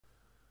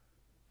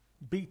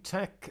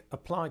BTEC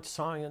Applied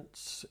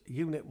Science,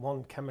 Unit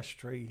 1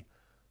 Chemistry,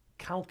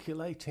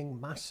 Calculating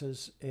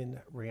Masses in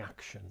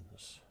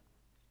Reactions.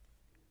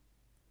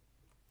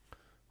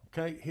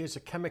 Okay, here's a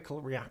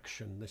chemical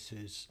reaction. This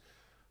is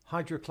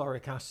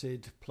hydrochloric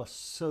acid plus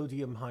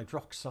sodium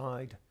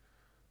hydroxide.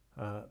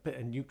 A bit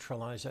of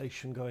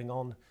neutralization going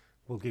on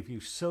will give you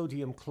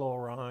sodium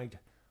chloride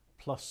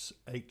plus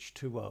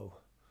H2O,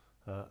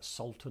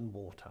 salt and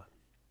water.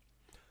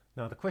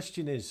 Now the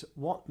question is,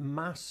 what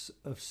mass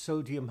of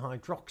sodium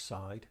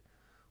hydroxide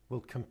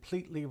will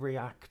completely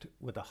react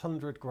with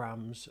 100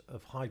 grams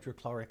of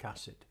hydrochloric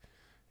acid?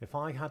 If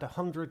I had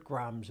 100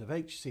 grams of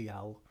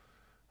HCl,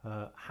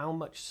 how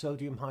much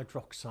sodium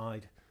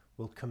hydroxide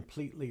will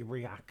completely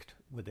react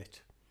with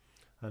it?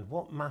 And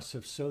what mass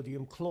of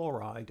sodium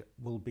chloride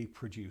will be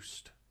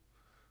produced?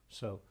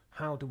 So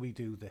how do we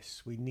do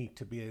this? We need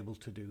to be able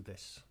to do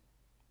this.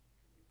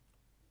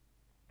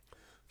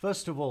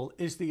 First of all,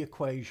 is the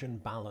equation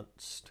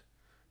balanced?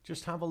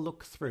 Just have a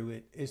look through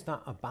it. Is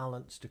that a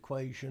balanced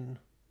equation?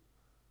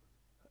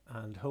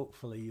 And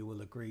hopefully you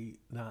will agree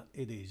that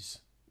it is.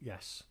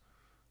 Yes.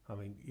 I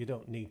mean, you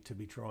don't need to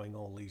be drawing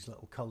all these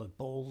little coloured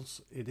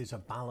balls. It is a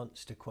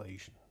balanced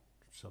equation,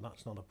 so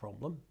that's not a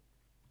problem.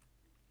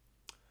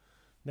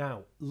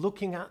 Now,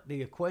 looking at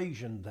the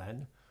equation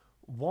then,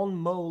 1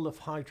 mole of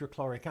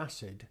hydrochloric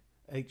acid,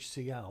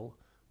 HCl,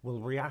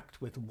 will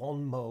react with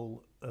 1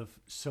 mole of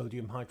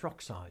sodium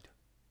hydroxide.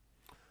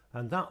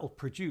 And that will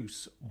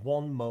produce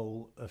 1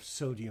 mole of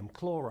sodium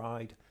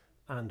chloride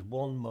and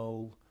 1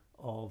 mole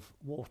of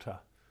water.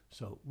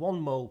 So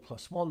 1 mole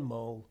plus 1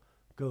 mole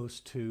goes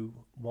to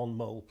 1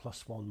 mole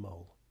plus 1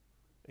 mole.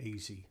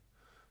 Easy.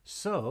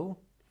 So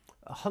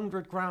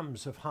 100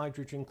 grams of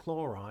hydrogen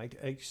chloride,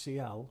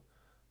 HCl,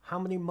 how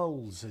many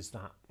moles is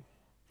that?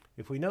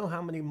 If we know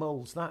how many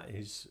moles that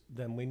is,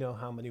 then we know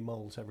how many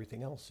moles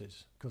everything else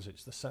is, because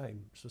it's the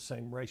same. It's the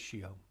same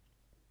ratio.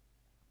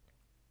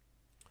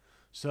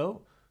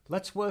 So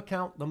let's work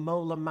out the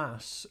molar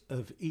mass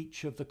of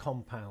each of the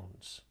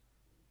compounds.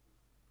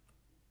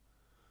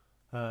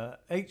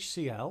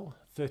 HCl,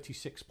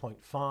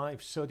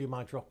 36.5, sodium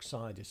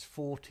hydroxide is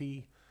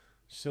 40,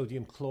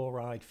 sodium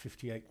chloride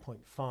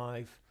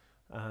 58.5,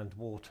 and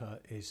water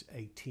is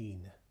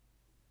 18.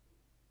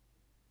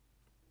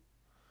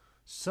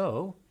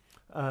 So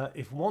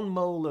if 1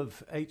 mole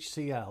of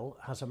HCl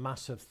has a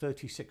mass of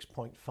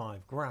 36.5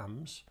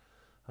 grams,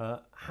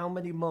 how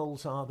many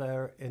moles are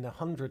there in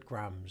 100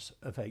 grams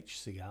of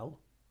HCl?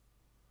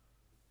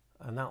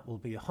 And that will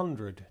be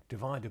 100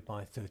 divided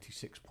by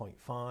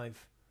 36.5.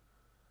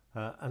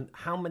 And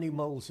how many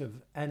moles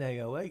of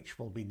NaOH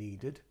will be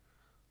needed?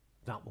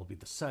 That will be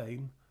the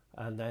same.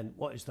 And then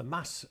what is the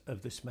mass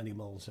of this many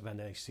moles of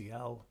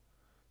NaCl?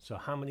 So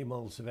how many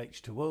moles of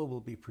H2O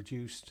will be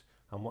produced?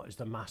 And what is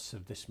the mass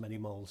of this many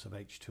moles of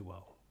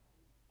H2O?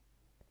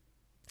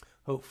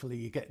 Hopefully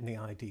you're getting the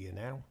idea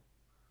now.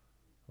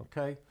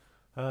 Okay,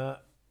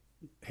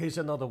 here's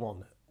another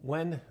one.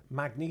 When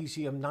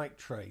magnesium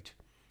nitrate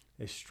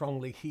is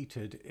strongly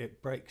heated,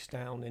 it breaks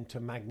down into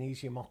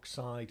magnesium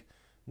oxide,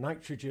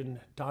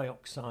 nitrogen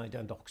dioxide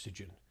and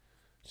oxygen.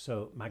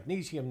 So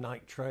magnesium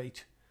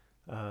nitrate,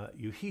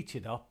 you heat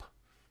it up,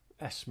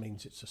 S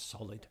means it's a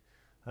solid,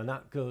 and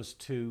that goes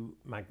to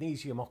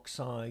magnesium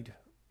oxide,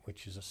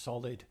 which is a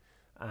solid,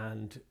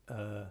 and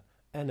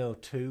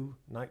NO2,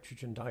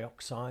 nitrogen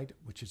dioxide,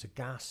 which is a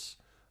gas,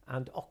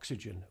 and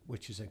oxygen,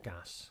 which is a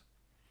gas.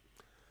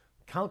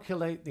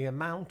 Calculate the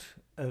amount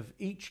of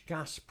each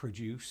gas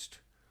produced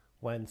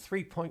when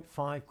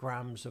 3.5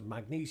 grams of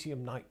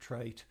magnesium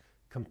nitrate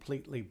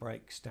completely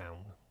breaks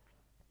down.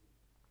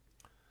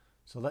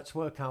 So let's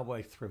work our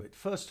way through it.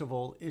 First of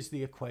all, is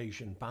the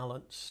equation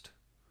balanced?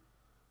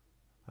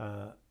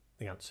 The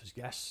answer is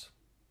yes.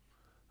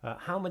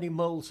 How many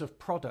moles of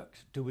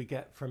product do we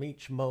get from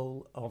each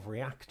mole of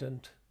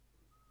reactant?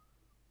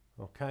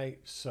 Okay,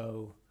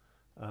 so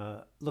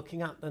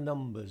looking at the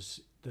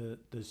numbers,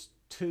 there's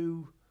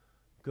 2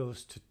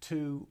 goes to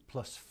 2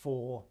 plus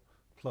 4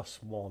 plus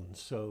 1.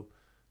 So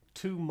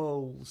 2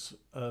 moles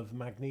of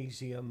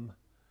magnesium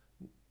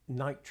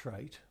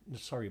nitrate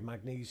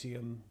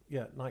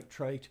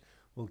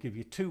will give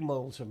you 2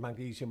 moles of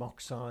magnesium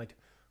oxide,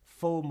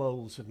 4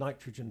 moles of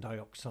nitrogen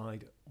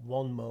dioxide,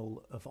 1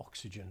 mole of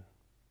oxygen.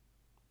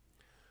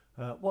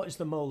 What is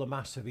the molar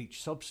mass of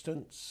each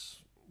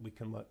substance? We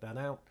can work that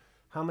out.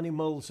 How many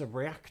moles of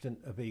reactant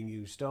are being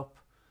used up?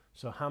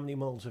 So how many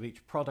moles of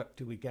each product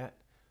do we get?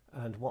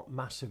 And what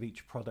mass of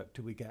each product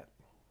do we get?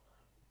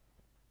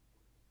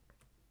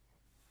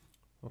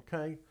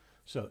 Okay,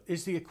 so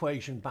is the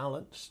equation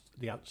balanced?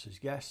 The answer is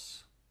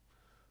yes.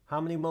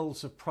 How many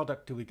moles of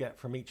product do we get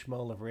from each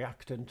mole of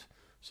reactant?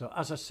 So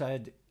as I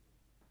said,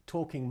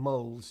 talking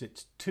moles,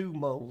 it's 2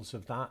 moles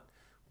of that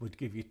would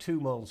give you 2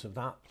 moles of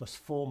that plus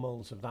 4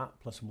 moles of that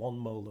plus 1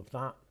 mole of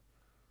that.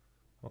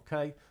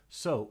 Okay,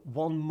 so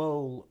 1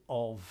 mole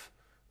of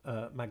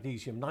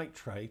magnesium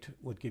nitrate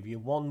would give you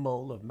 1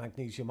 mole of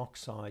magnesium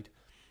oxide,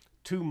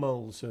 2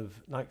 moles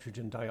of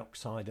nitrogen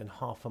dioxide and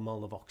half a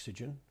mole of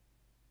oxygen.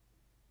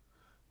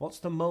 What's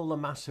the molar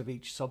mass of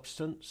each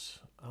substance?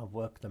 I'll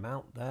work them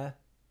out there.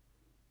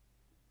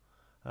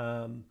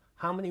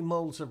 How many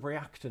moles of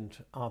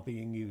reactant are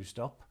being used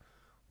up?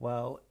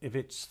 Well, if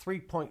it's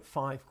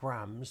 3.5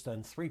 grams,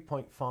 then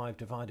 3.5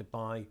 divided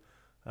by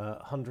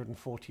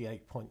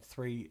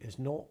 148.3 is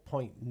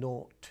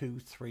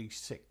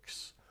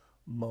 0.0236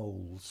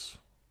 moles.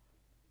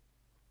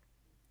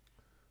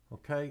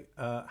 Okay,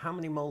 how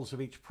many moles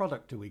of each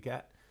product do we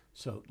get?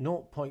 So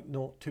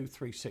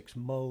 0.0236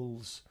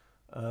 moles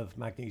of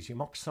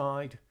magnesium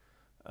oxide,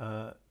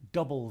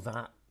 double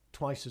that,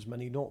 twice as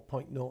many,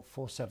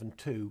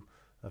 0.0472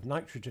 of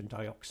nitrogen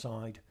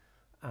dioxide,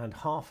 and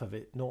half of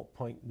it,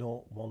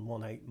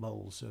 0.0118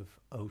 moles of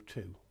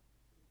O2.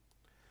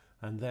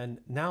 And then,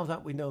 now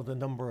that we know the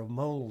number of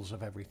moles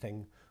of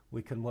everything,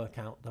 we can work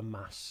out the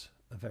mass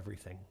of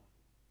everything.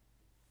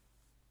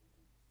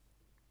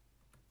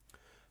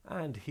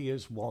 And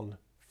here's one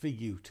for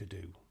you to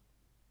do.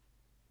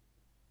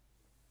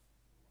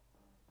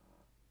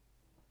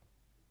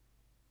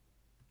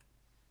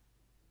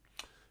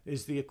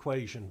 Is the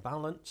equation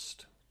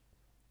balanced?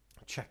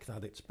 Check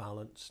that it's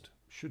balanced.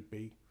 Should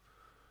be.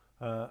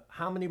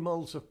 How many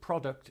moles of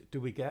product do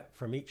we get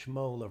from each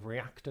mole of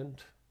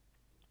reactant?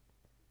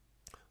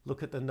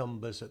 Look at the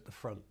numbers at the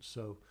front.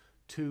 So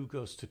 2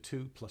 goes to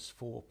 2 plus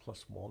 4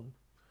 plus 1.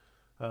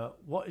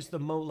 What is the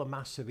molar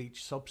mass of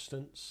each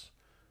substance?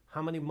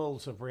 How many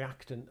moles of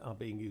reactant are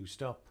being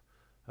used up?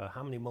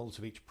 How many moles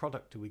of each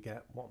product do we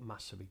get? What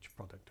mass of each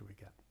product do we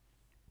get?